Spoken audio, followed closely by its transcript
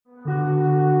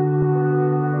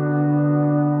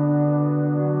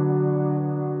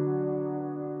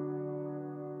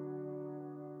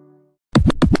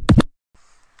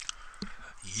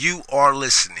You are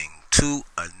listening to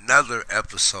another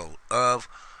episode of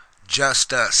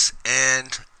Just Us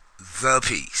and the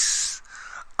Peace.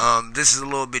 This is a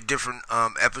little bit different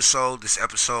episode. This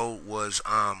episode was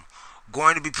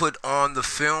going to be put on the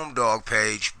Film Dog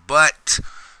page, but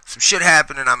some shit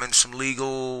happened and I'm in some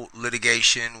legal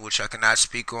litigation, which I cannot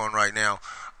speak on right now.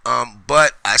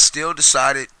 But I still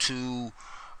decided to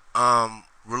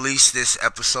release this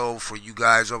episode for you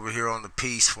guys over here on the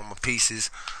Peace for my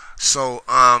pieces. So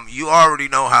you already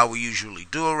know how we usually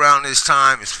do around this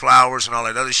time. It's flowers and all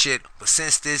that other shit. But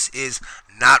since this is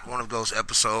not one of those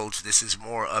episodes, this is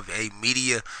more of a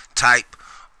media type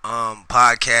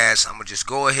podcast. I'm gonna just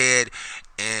go ahead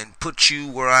and put you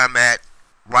where I'm at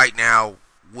right now,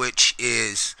 which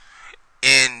is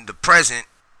in the present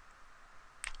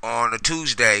on a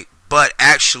Tuesday, but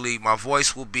actually my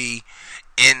voice will be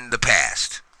in the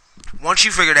past. Once you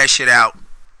figure that shit out,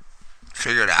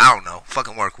 I don't know,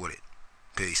 fucking work with it.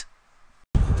 Peace.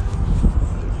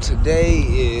 Today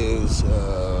is,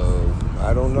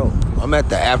 I don't know. I'm at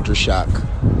the Aftershock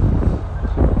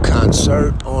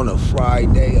concert on a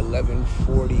Friday,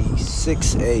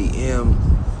 11:46 a.m.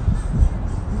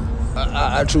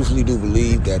 I truthfully do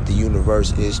believe that the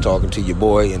universe is talking to your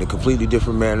boy in a completely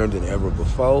different manner than ever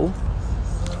before.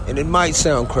 And it might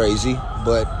sound crazy,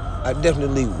 but I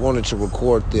definitely wanted to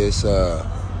record this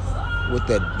with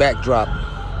that backdrop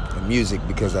of music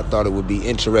because I thought it would be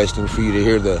interesting for you to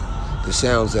hear the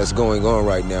sounds that's going on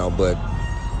right now. But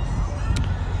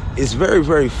it's very,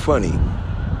 very funny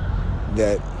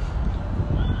that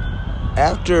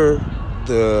after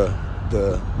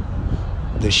the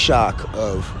shock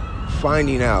of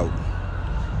finding out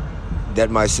that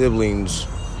my siblings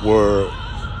were,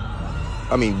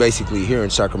 basically here in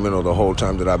Sacramento the whole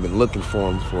time that I've been looking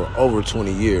for them for over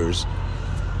 20 years,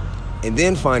 and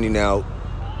then finding out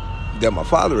that my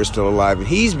father is still alive and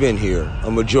he's been here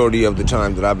a majority of the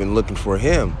time that I've been looking for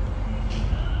him.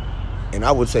 And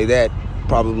I would say that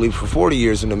probably for 40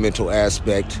 years in the mental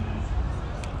aspect.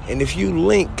 And if you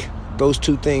link those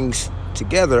two things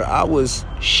together, I was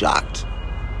shocked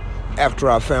after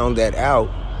I found that out.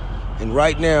 And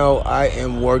right now I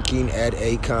am working at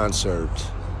a concert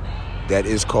that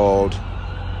is called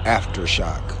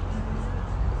Aftershock.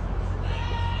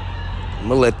 I'm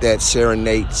gonna let that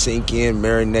serenade sink in,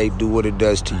 marinate, do what it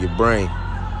does to your brain.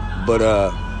 But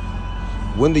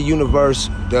when the universe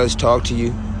does talk to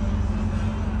you,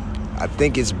 I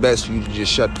think it's best for you to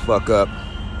just shut the fuck up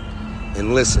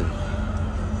and listen.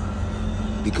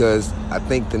 Because I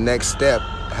think the next step,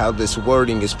 how this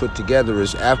wording is put together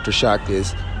is Aftershock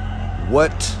is,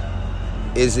 what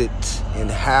is it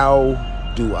and how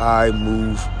do I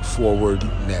move forward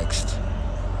next?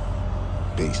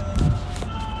 Peace.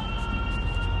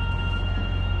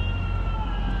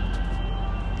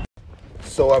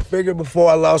 So I figured before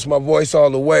I lost my voice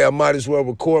all the way, I might as well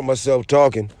record myself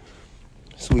talking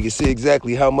so we can see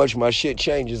exactly how much my shit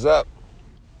changes up,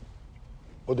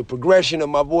 or the progression of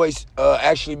my voice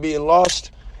actually being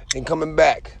lost and coming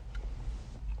back.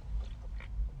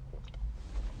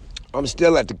 I'm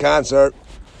still at the concert,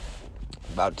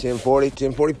 about 10:40,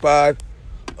 10:45.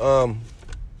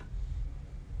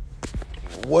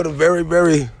 What a very,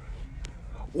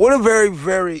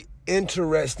 very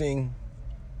interesting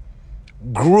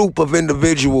group of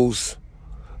individuals.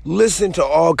 Listen to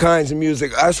all kinds of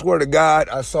music. I swear to God,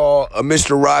 I saw a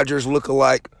Mr. Rogers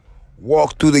lookalike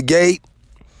walk through the gate.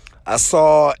 I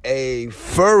saw a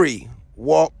furry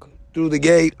walk through the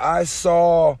gate. I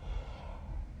saw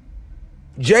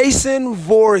Jason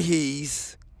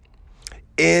Voorhees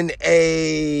in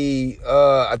a,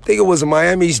 I think it was a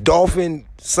Miami's Dolphin,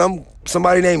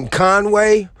 somebody named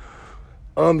Conway,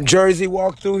 jersey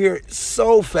walk through here. It's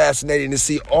so fascinating to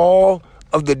see all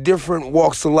of the different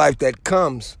walks of life that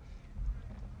comes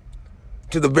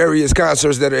to the various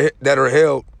concerts that are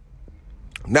held,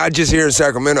 not just here in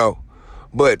Sacramento,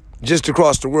 but just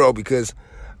across the world, because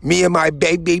me and my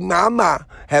baby mama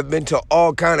have been to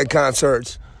all kind of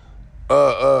concerts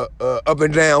up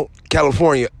and down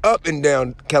California.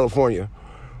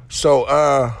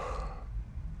 So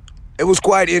it was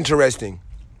quite interesting.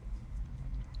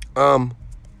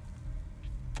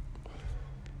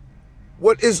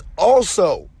 What is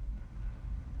also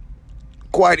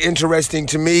quite interesting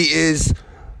to me is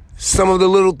some of the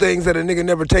little things that a nigga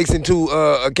never takes into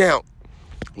account.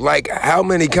 Like how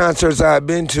many concerts I've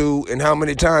been to and how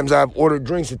many times I've ordered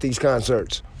drinks at these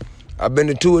concerts. I've been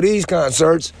to 2 of these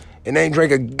concerts and ain't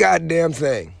drank a goddamn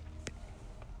thing.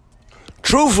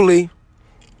 Truthfully,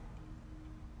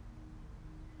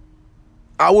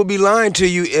 I would be lying to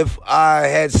you if I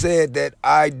had said that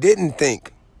I didn't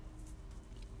think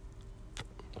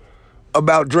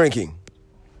about drinking.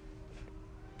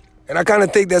 And I kind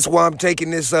of think that's why I'm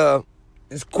taking this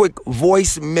quick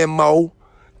voice memo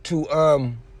to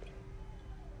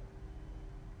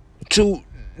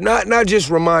not just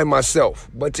remind myself,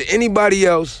 but to anybody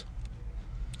else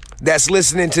that's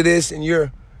listening to this and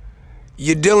you're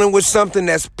dealing with something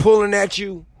that's pulling at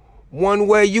you one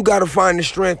way. You got to find the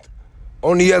strength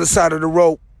on the other side of the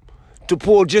rope to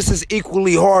pull just as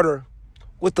equally harder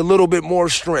with a little bit more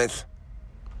strength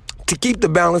to keep the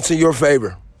balance in your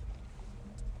favor.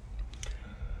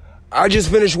 I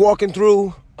just finished walking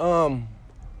through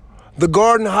the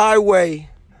Garden Highway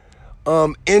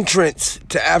entrance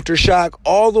to Aftershock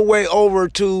all the way over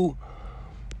to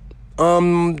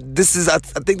this is I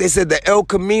think they said the El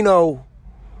Camino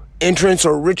entrance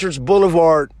or Richards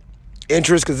Boulevard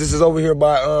entrance, because this is over here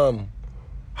by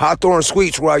Hawthorne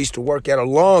Suites, where I used to work at a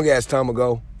long ass time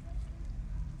ago,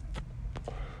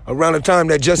 around the time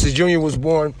that Justice Jr. was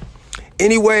born.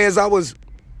 Anyway, as I was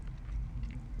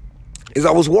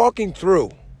walking through,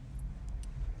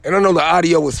 and I know the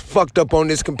audio was fucked up on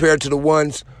this compared to the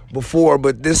ones before,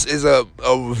 but this is a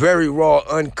very raw,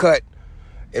 uncut,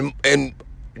 and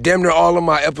damn near all of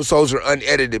my episodes are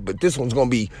unedited, but this one's gonna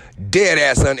be dead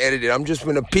ass unedited. I'm just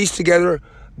gonna piece together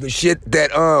the shit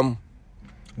that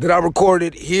I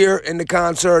recorded here in the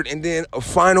concert, and then a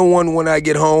final one when I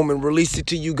get home and release it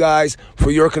to you guys for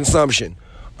your consumption.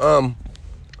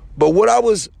 But what I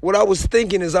was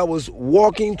thinking as I was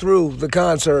walking through the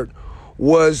concert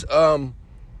was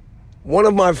one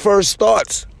of my first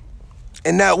thoughts,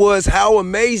 and that was how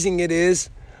amazing it is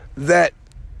that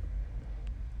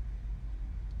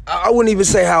I wouldn't even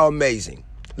say how amazing.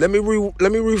 Let me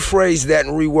rephrase that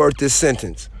and reword this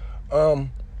sentence.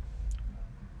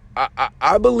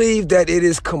 I believe that it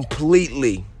is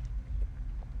completely.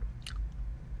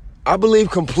 I believe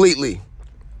completely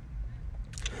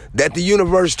that the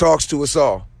universe talks to us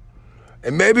all.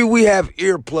 And maybe we have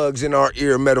earplugs in our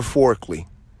ear, metaphorically,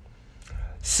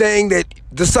 saying that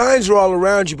the signs are all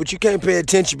around you, but you can't pay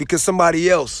attention because somebody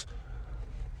else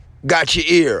got your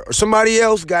ear, or somebody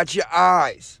else got your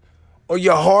eyes, or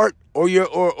your heart, or your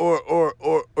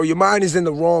or your mind is in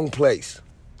the wrong place.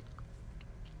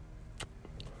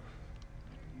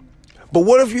 But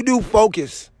what if you do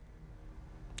focus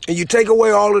and you take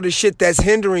away all of the shit that's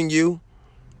hindering you,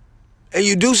 and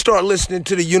you do start listening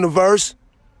to the universe,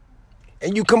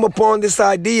 and you come upon this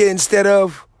idea instead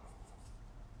of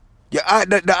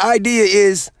the idea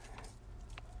is,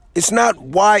 it's not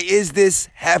why is this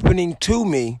happening to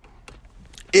me,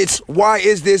 it's why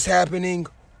is this happening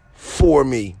for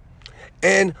me.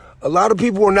 And a lot of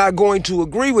people are not going to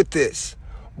agree with this,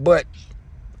 but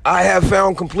I have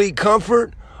found complete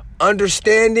comfort,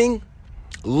 understanding,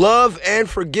 love, and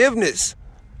forgiveness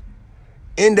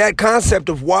in that concept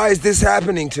of why is this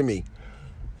happening to me.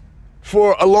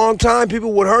 For a long time,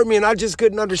 people would hurt me, and I just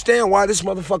couldn't understand why this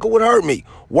motherfucker would hurt me.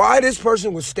 Why this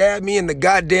person would stab me in the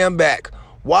goddamn back.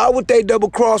 Why would they double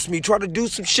cross me, try to do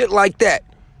some shit like that?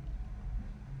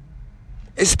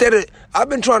 Instead of, I've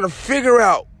been trying to figure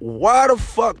out why the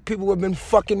fuck people have been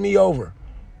fucking me over.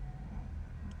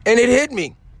 And it hit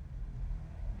me.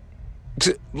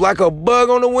 Like a bug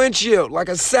on the windshield, like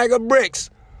a sack of bricks,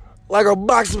 like a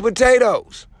box of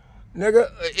potatoes. Nigga,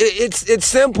 it's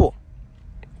simple.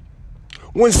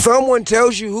 When someone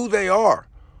tells you who they are,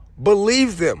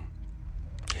 believe them.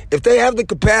 If they have the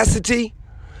capacity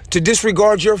to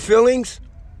disregard your feelings,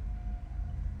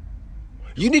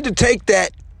 you need to take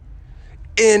that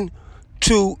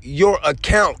into your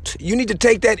account. You need to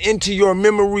take that into your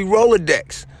memory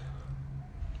Rolodex.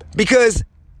 Because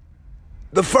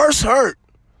the first hurt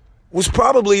was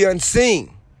probably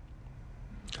unseen.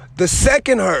 The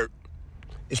second hurt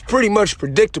is pretty much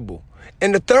predictable.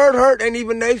 And the third hurt ain't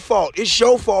even their fault. It's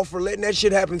your fault for letting that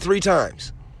shit happen 3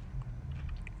 times.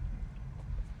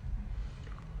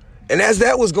 And as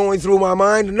that was going through my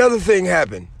mind, another thing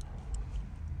happened.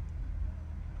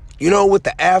 You know, with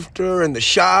the after and the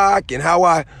shock, and how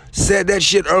I said that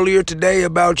shit earlier today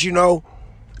about,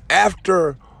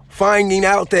 after finding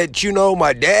out that,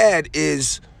 my dad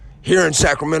is here in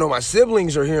Sacramento, my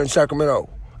siblings are here in Sacramento.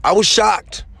 I was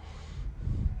shocked.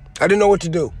 I didn't know what to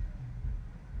do,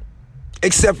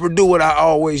 except for do what I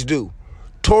always do.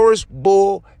 Taurus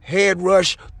bull head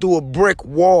rush through a brick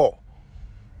wall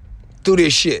through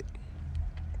this shit.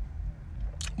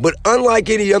 But unlike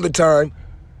any other time,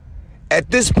 at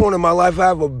this point in my life, I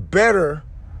have a better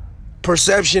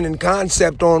perception and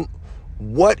concept on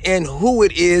what and who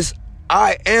it is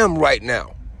I am right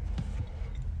now.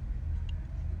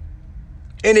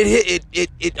 And it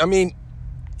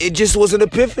it just was an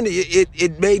epiphany.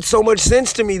 It made so much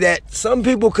sense to me that some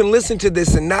people can listen to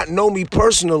this and not know me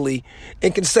personally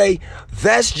and can say,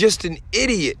 that's just an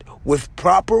idiot with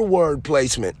proper word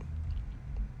placement.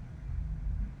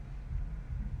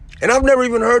 And I've never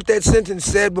even heard that sentence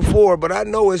said before, but I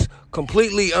know it's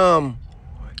completely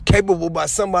capable by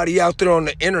somebody out there on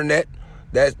the internet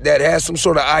that has some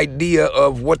sort of idea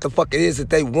of what the fuck it is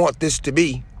that they want this to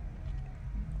be.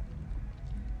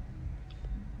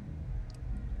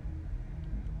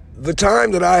 The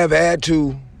time that I have had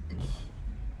to,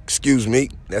 excuse me,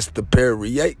 that's the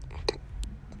Perrier.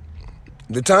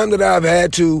 The time that I've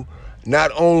had to not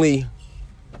only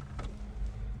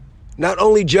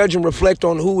judge and reflect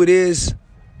on who it is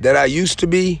that I used to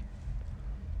be,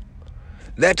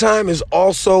 that time is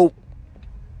also,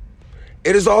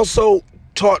 it has also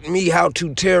taught me how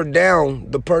to tear down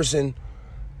the person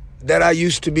that I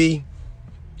used to be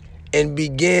and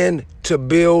begin to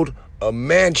build a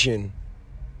mansion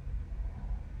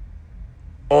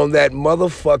on that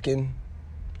motherfucking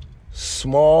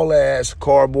small ass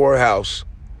cardboard house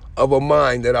of a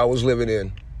mind that I was living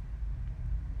in.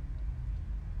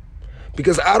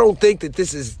 Because I don't think that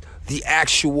this is the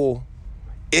actual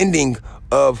ending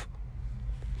of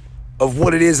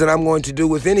what it is that I'm going to do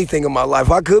with anything in my life.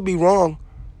 I could be wrong.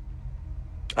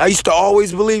 I used to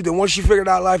always believe that once you figured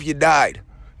out life, you died.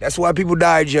 That's why people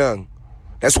died young.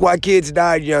 That's why kids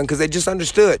died young, because they just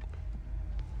understood.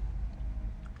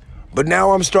 But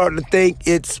now I'm starting to think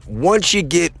it's once you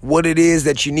get what it is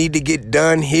that you need to get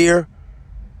done here,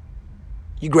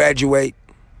 you graduate.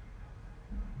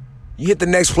 You hit the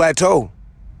next plateau.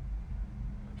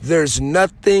 There's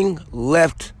nothing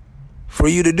left for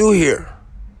you to do here.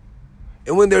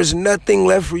 And when there's nothing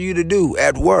left for you to do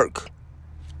at work,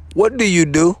 what do? You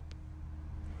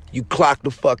clock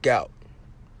the fuck out.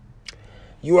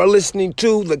 You are listening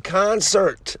to the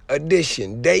concert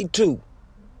edition, day 2.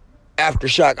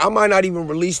 Aftershock. I might not even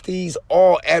release these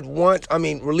all at once.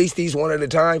 Release these one at a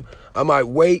time. I might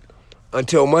wait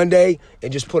until Monday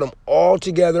and just put them all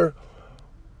together,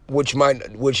 which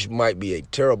might be a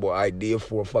terrible idea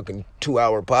for a fucking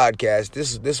 2-hour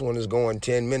podcast. This one is going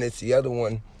 10 minutes. The other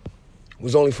one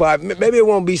was only 5. Maybe it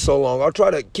won't be so long. I'll try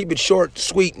to keep it short,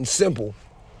 sweet, and simple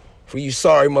for you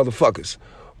sorry motherfuckers.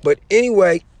 But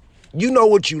anyway, you know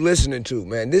what you listening to,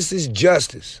 man. This is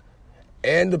Justice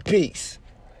and the Peace.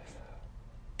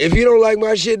 If you don't like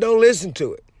my shit, don't listen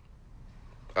to it.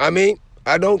 I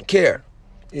don't care.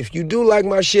 If you do like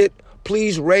my shit,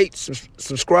 please rate,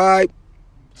 subscribe,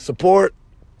 support,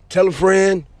 tell a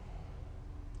friend.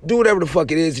 Do whatever the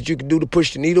fuck it is that you can do to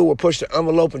push the needle or push the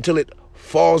envelope until it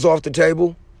falls off the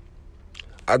table.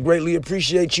 I greatly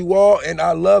appreciate you all, and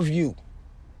I love you.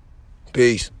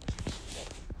 Peace.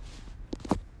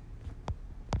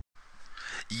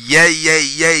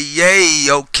 Yay.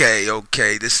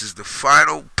 Okay. This is the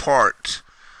final part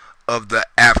of the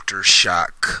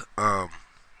Aftershock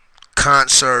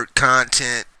concert,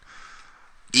 content,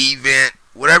 event,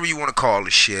 whatever you want to call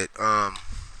the shit. A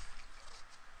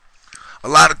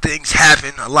lot of things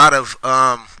happen, a lot of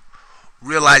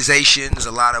realizations,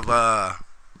 I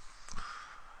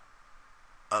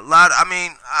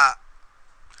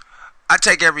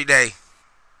take every day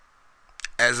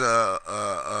as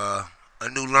a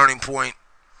new learning point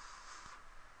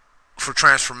for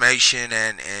transformation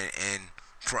and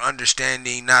for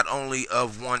understanding not only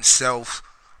of oneself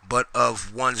but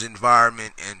of one's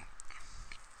environment. And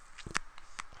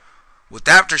with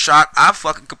Aftershock, I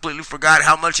fucking completely forgot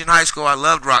how much in high school I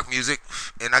loved rock music,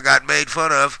 and I got made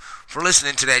fun of for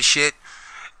listening to that shit.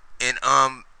 And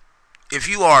if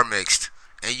you are mixed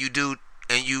and you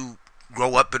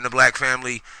grow up in the black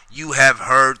family, you have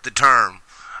heard the term,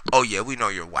 "Oh yeah, we know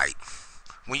you're white,"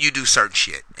 when you do certain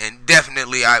shit. And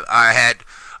definitely I had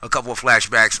a couple of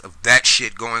flashbacks of that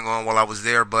shit going on while I was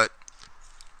there. But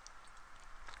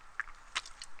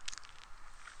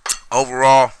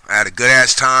overall, I had a good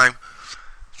ass time.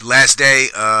 The last day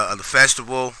of the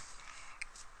festival,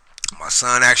 my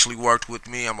son actually worked with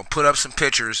me. I'm gonna put up some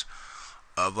pictures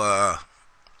of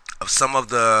some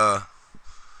of I'm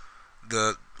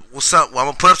gonna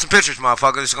put up some pictures,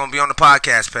 motherfuckers. It's gonna be on the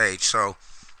podcast page. So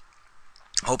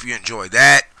hope you enjoy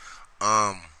that.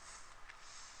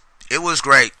 It was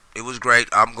great.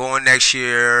 I'm going next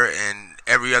year and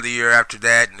every other year after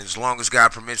that, and as long as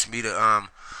God permits me to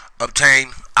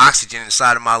obtain oxygen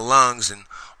inside of my lungs and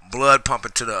blood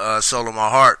pumping to the soul of my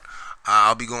heart,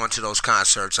 I'll be going to those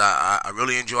concerts. I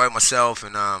really enjoyed myself,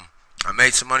 and I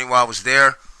made some money while I was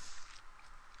there,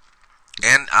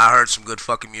 and I heard some good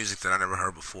fucking music that I never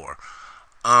heard before.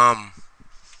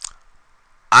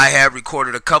 I had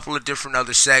recorded a couple of different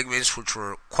other segments which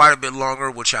were quite a bit longer,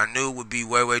 which I knew would be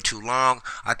way too long.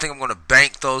 I think I'm going to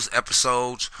bank those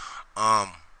episodes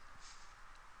and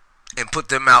put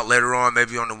them out later on,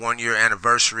 maybe on the 1-year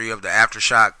anniversary of the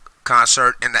Aftershock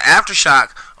concert. And the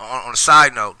Aftershock, on a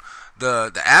side note,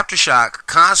 the Aftershock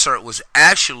concert was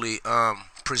actually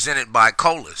presented by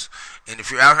Colas. And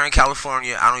if you're out here in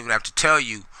California, I don't even have to tell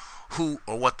you who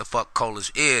or what the fuck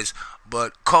Colas is.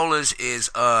 But Colas is,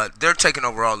 they're taking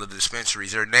over all the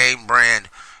dispensaries. Their name brand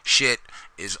shit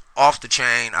is off the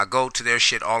chain. I go to their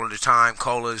shit all of the time.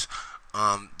 Colas,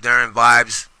 they're in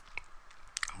Vibes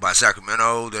by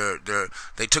Sacramento.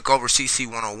 They took over CC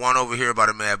 101 over here by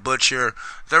the Mad Butcher.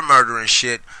 They're murdering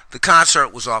shit. The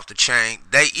concert was off the chain.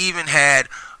 They even had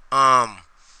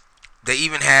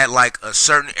like a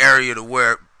certain area to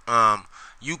where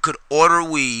you could order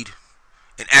weed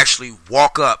and actually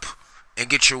walk up and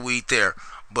get your weed there.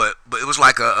 But it was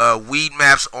like a Weed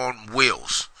Maps on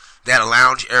wheels. They had a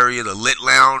lounge area, the Lit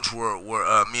Lounge, where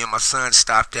me and my son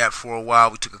stopped at for a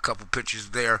while. We took a couple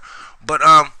pictures there. But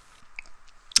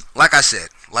like I said,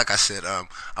 I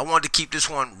wanted to keep this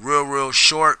one real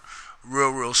short,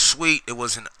 real sweet. It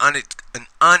was an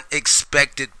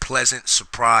unexpected, pleasant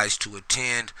surprise to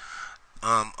attend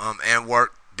and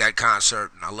work that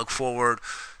concert, and I look forward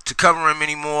to covering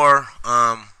many more.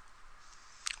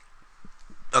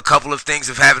 A couple of things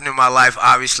have happened in my life,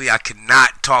 obviously, I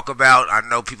cannot talk about. I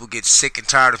know people get sick and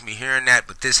tired of me hearing that,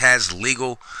 but this has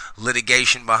legal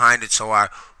litigation behind it, so I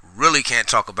really can't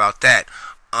talk about that.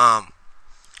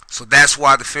 So that's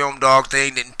why the Film Dog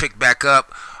thing didn't pick back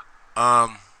up.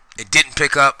 It didn't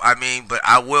pick up, but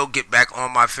I will get back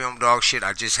on my Film Dog shit.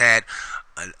 I just had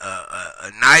a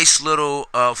nice little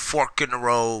fork in the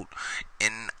road,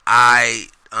 and I,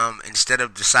 instead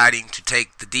of deciding to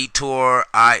take the detour,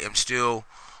 I am still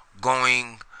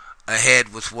going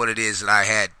ahead with what it is that I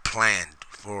had planned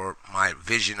for my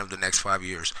vision of the next 5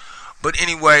 years. But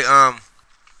anyway,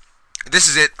 this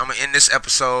is it. I'm going to end this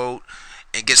episode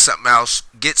and get something else.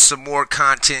 Get some more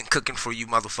content cooking for you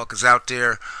motherfuckers out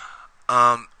there.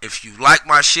 If you like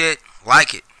my shit,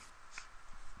 like it.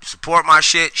 Support my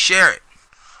shit, share it.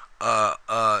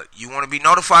 You want to be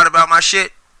notified about my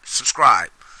shit? Subscribe.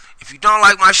 If you don't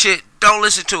like my shit, don't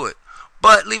listen to it.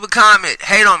 But leave a comment.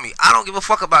 Hate on me. I don't give a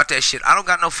fuck about that shit. I don't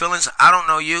got no feelings. I don't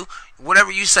know you.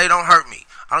 Whatever you say don't hurt me.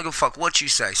 I don't give a fuck what you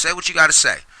say. Say what you got to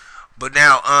say. But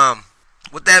now,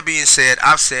 with that being said,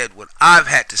 I've said what I've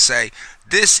had to say.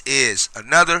 This is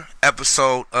another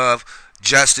episode of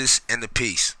Justice and the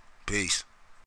Peace. Peace.